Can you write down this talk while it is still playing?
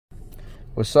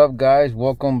What's up, guys?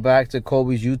 Welcome back to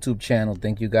Kobe's YouTube channel.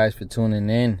 Thank you guys for tuning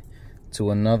in to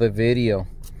another video.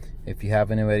 If you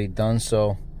haven't already done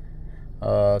so,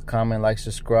 comment, like,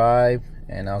 subscribe,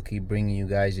 and I'll keep bringing you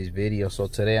guys these videos. So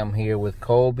today I'm here with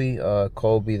Kobe.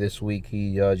 Kobe this week,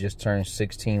 he just turned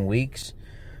 16 weeks.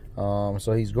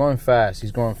 So he's growing fast.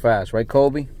 He's growing fast, right,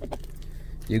 Kobe?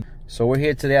 So we're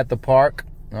here today at the park.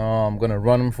 I'm gonna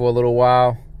run him for a little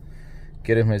while,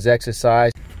 get him his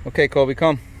exercise. Okay, Kobe,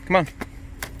 come on.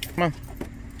 Come on.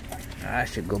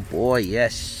 That's a good boy,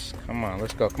 yes. Come on,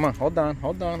 let's go. Come on, hold on.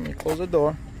 Let me close the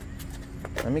door.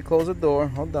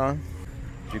 Hold on.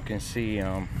 As you can see,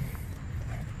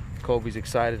 Kobe's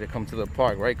excited to come to the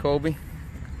park, right, Kobe?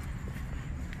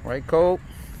 Right, Kobe?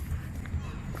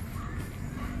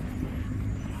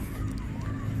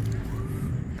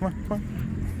 Come on.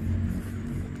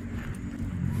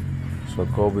 So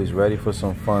Kobe's ready for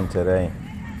some fun today.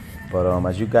 But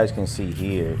as you guys can see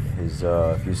here, his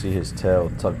if you see his tail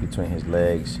tucked between his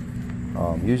legs,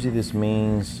 usually this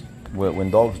means when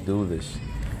dogs do this,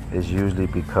 it's usually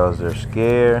because they're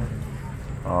scared,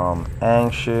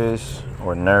 anxious,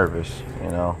 or nervous. You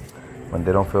know, when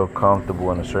they don't feel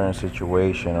comfortable in a certain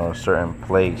situation or a certain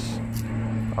place,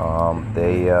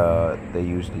 they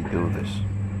usually do this.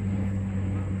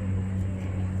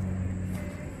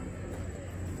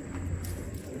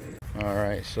 All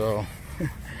right, so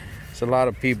it's a lot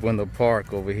of people in the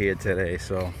park over here today,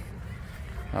 so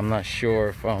I'm not sure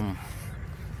if I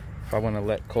want to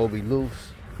let Kobe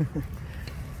loose.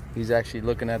 He's actually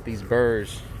looking at these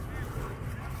birds,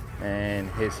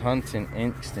 and his hunting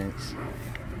instincts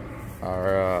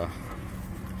are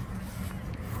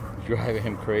driving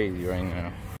him crazy right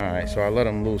now. All right, so I let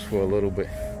him loose for a little bit,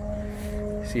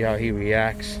 see how he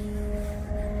reacts.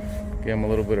 Give him a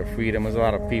little bit of freedom. There's a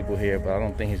lot of people here, but I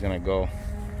don't think he's gonna go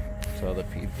to other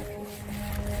people.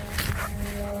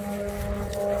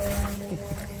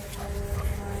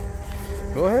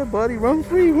 Go ahead, buddy. Run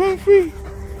free, buddy. There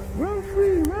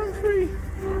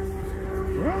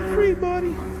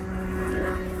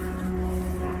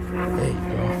you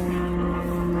go.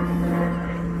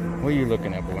 What are you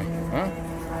looking at, boy? Huh?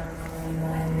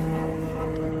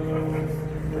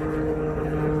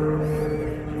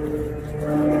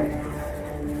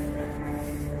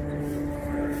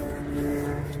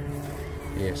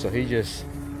 Yeah, so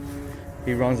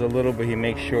he runs a little bit. He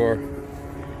makes sure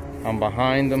I'm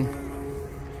behind him.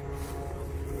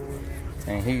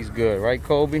 And he's good, right,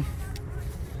 Kobe?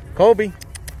 Kobe!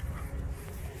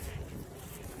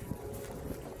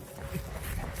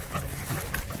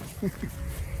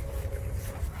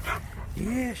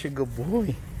 Yeah, that's a good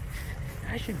boy.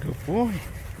 That's a good boy.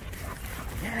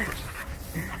 Yes.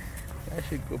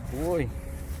 That's a good boy.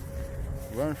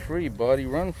 Run free, buddy.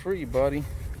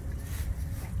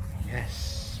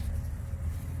 Yes.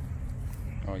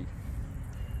 Oh,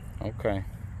 okay.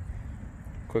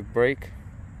 Quick break.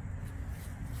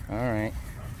 All right.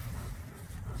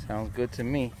 Sounds good to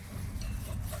me.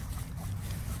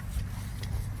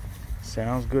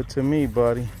 Sounds good to me,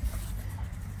 buddy.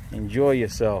 Enjoy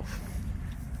yourself.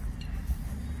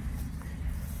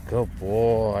 Good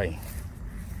boy.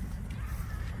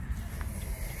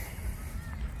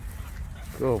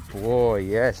 Good boy.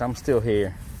 Yes, I'm still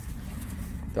here.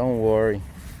 Don't worry.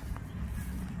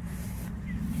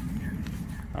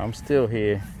 I'm still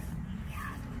here.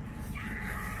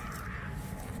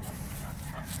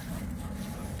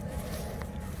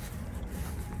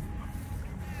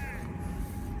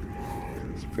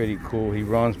 It's pretty cool. He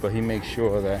runs, but he makes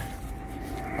sure that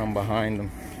I'm behind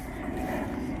him.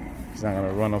 He's not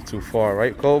gonna run up too far,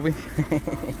 right, Kobe?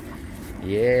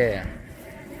 Yeah.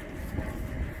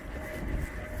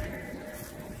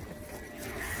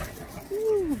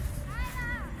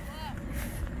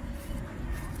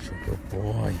 Good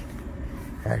boy.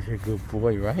 That's a good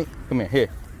boy, right? Come here.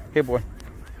 Here, boy.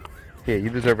 Here, you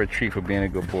deserve a treat for being a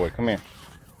good boy. Come here.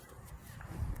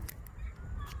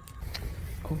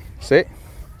 Sit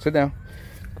down.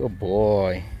 Good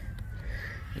boy.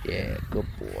 Yeah, good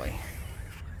boy.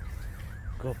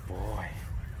 Good boy.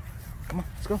 Come on,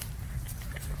 let's go.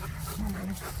 Come on,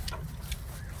 baby.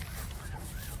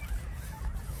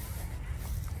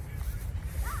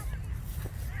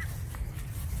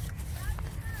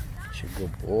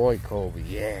 Good boy, Kobe.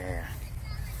 Yeah.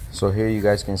 So here you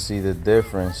guys can see the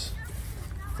difference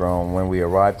from when we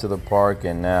arrived to the park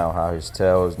and now, how his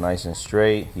tail is nice and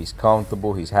straight. He's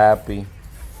comfortable, he's happy.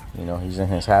 You know, he's in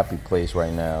his happy place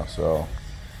right now. So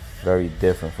very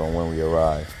different from when we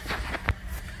arrived.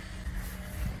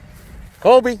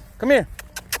 Kobe, come here.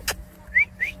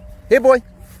 Here, boy.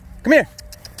 Come here.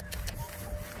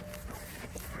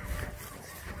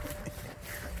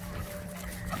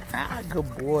 Ah,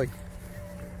 good boy.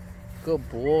 Good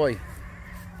boy.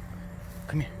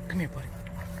 Come here, buddy.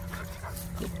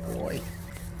 Good boy.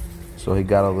 So he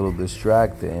got a little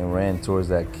distracted and ran towards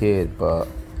that kid, but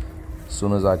as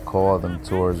soon as I called him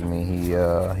towards me,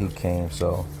 he came.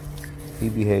 So he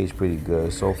behaves pretty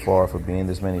good so far. For being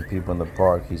this many people in the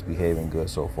park, he's behaving good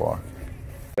so far.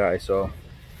 Guys, so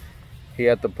he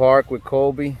at the park with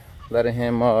Kobe, letting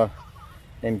him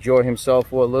enjoy himself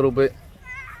for a little bit.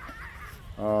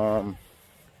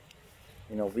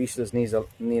 You know, Vizslas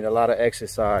need a lot of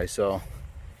exercise, so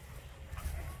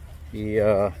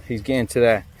he's getting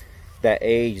to that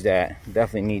age that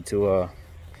definitely need to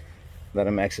let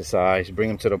him exercise.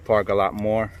 Bring him to the park a lot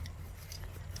more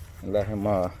and let him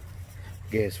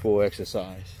get his full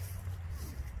exercise.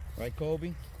 Right,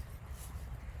 Kobe?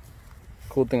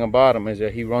 Cool thing about him is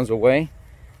that he runs away,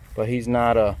 but he's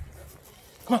not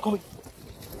come on, Kobe.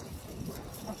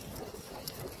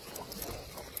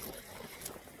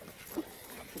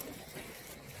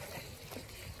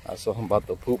 I saw him about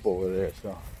to poop over there,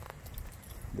 so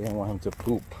didn't want him to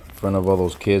poop in front of all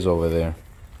those kids over there.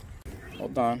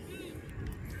 Hold on.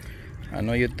 I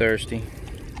know you're thirsty.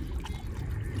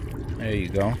 There you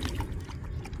go.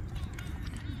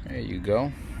 There you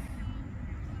go.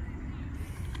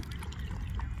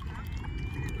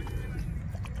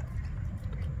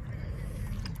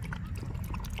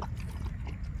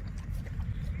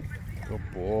 Good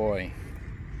boy.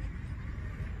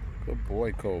 Good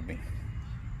boy, Kobe.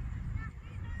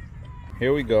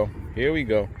 Here we go. Here we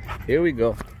go. Here we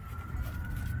go.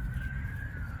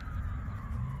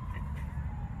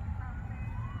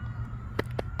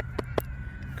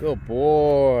 Good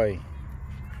boy.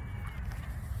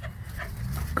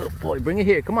 Good boy. Bring it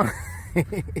here. Come on.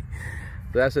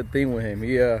 That's the thing with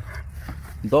him.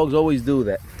 Dogs always do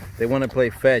that. They want to play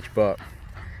fetch, but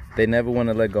they never want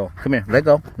to let go. Come here. Let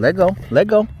go. Let go. Let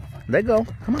go. Let go.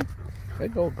 Come on.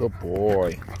 Let go. Good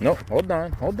boy. No, hold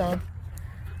on. Hold on.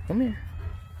 Come here.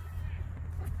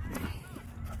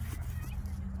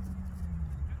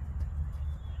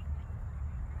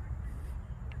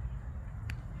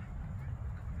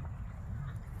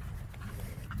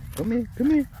 Come here, come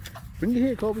here. Bring it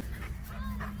here, Kobe.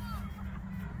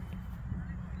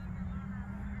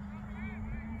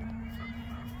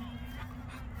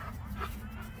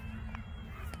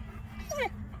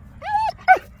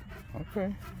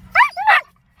 Okay.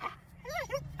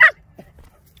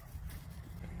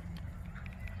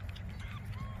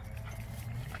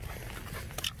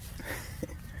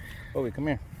 Kobe, come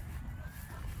here.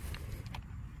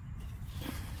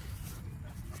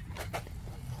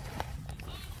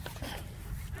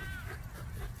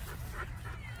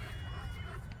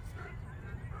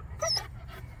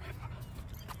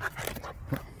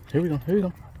 Here we go, here we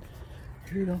go,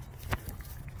 here we go.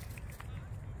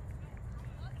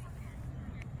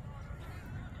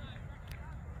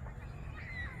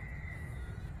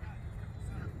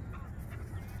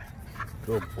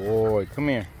 Good boy, come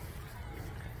here.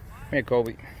 Come here,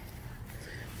 Kobe.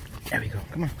 There we go,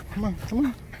 come on, come on, come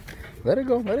on. Let it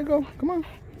go, come on.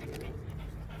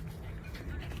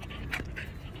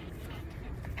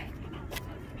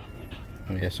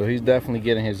 Yeah, so he's definitely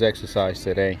getting his exercise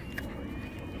today.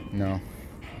 No,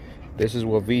 this is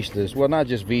what Vizslas, well, not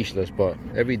just Vizslas, but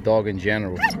every dog in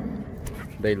general,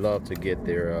 they love to get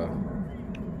their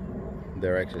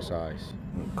exercise.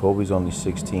 Kobe's only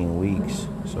 16 weeks,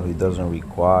 so he doesn't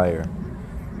require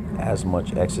as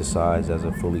much exercise as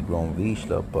a fully grown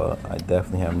Vizsla, but I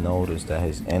definitely have noticed that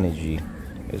his energy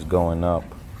is going up.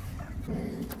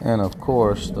 And of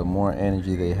course, the more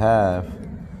energy they have,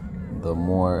 the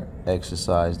more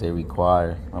exercise they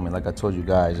require. I mean, like I told you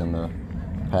guys in the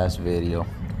past video,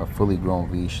 a fully grown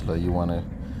Vizsla, you want to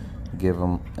give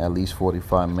them at least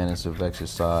 45 minutes of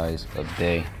exercise a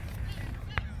day.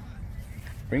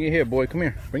 Bring it here, boy. Come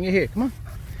here. Bring it here. Come on.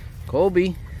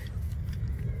 Kobe.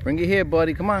 Bring it here,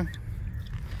 buddy. Come on.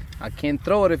 I can't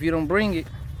throw it if you don't bring it.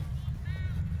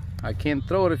 I can't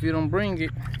throw it if you don't bring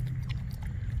it.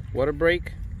 Water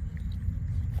break.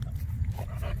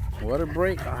 Water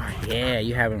break. Oh, yeah.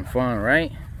 You having fun,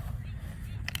 right?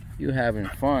 You having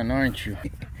fun, aren't you?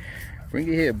 Bring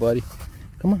it here, buddy.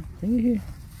 Come on. Bring it here.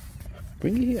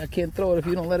 Bring it here. I can't throw it if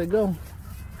you don't let it go.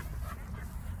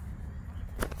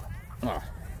 Oh.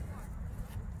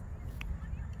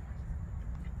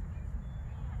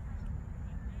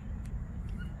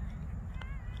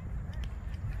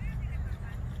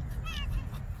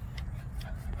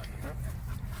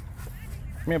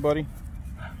 Come here, buddy.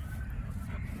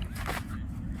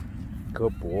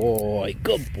 Good boy.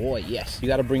 Good boy. Yes. You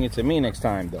got to bring it to me next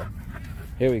time, though.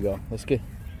 Here we go. Let's get.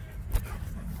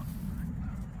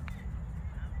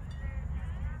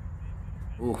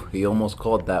 Ooh, he almost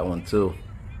caught that one too.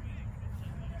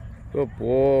 Good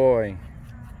boy.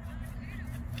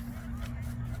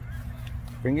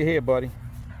 Bring it here, buddy.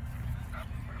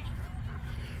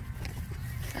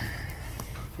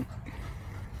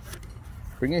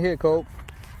 Bring it here, Kobe.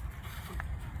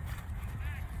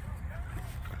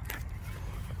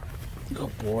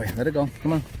 Good boy. Let it go.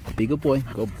 Come on. Be a good boy.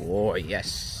 Good boy.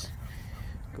 Yes.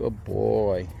 Good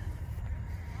boy.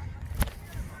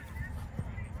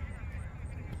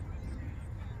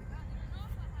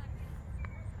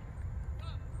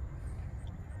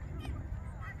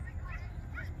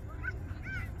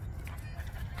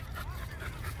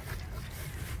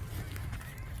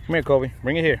 Come here, Kobe.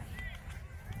 Bring it here.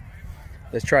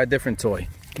 Let's try a different toy.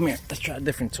 Come here. Let's try a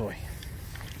different toy.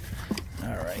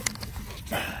 All right.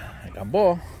 I got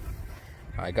ball.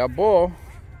 I got ball.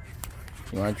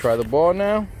 You want to try the ball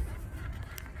now?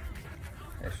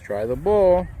 Let's try the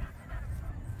ball.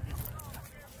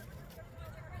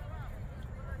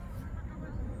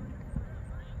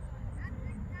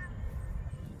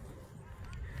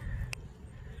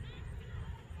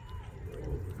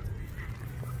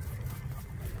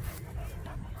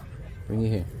 Bring it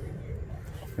here.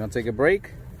 You want to take a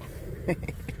break?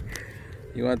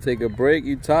 You want to take a break?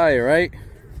 You tired, right?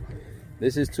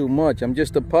 This is too much. I'm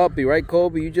just a puppy, right,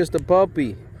 Kobe? You just a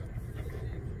puppy.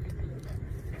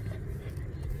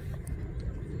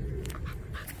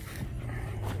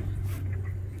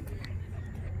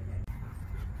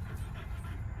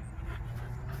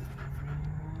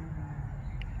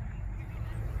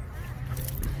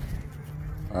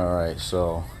 All right,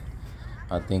 so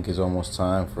I think it's almost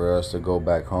time for us to go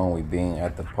back home. We've been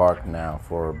at the park now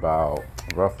for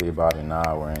roughly about an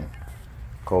hour, and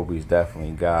Kobe's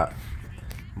definitely got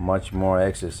much more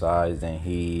exercise than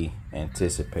he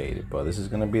anticipated. But this is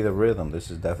going to be the rhythm.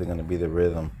 This is definitely going to be the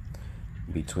rhythm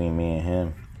between me and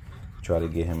him. Try to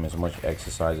get him as much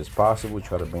exercise as possible.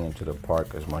 Try to bring him to the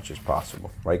park as much as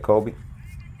possible. Right, Kobe?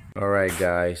 All right,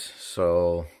 guys.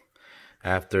 So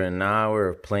after an hour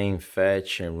of playing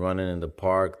fetch and running in the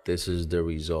park, this is the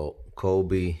result.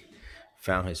 Kobe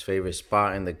found his favorite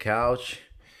spot in the couch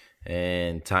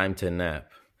and time to nap.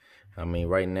 I mean,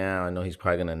 right now, I know he's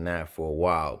probably going to nap for a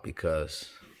while because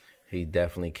he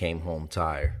definitely came home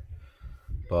tired.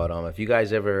 But if you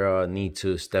guys ever need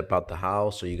to step out the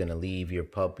house or you're going to leave your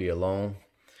puppy alone,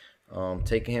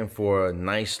 taking him for a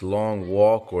nice long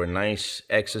walk or a nice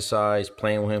exercise,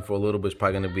 playing with him for a little bit is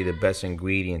probably going to be the best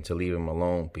ingredient to leave him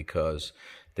alone because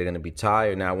they're going to be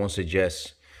tired. Now, I won't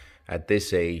suggest at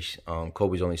this age,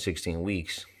 Kobe's only 16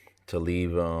 weeks, to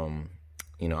leave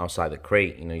outside the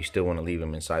crate. You still want to leave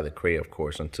them inside the crate, of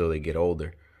course, until they get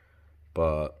older.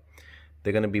 But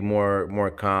they're going to be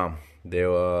more calm.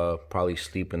 They'll probably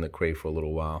sleep in the crate for a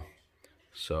little while.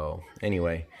 So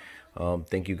anyway,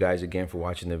 thank you guys again for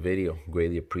watching the video.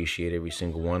 Greatly appreciate every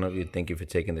single one of you. Thank you for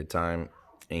taking the time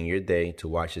in your day to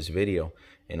watch this video.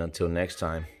 And until next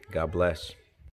time, God bless.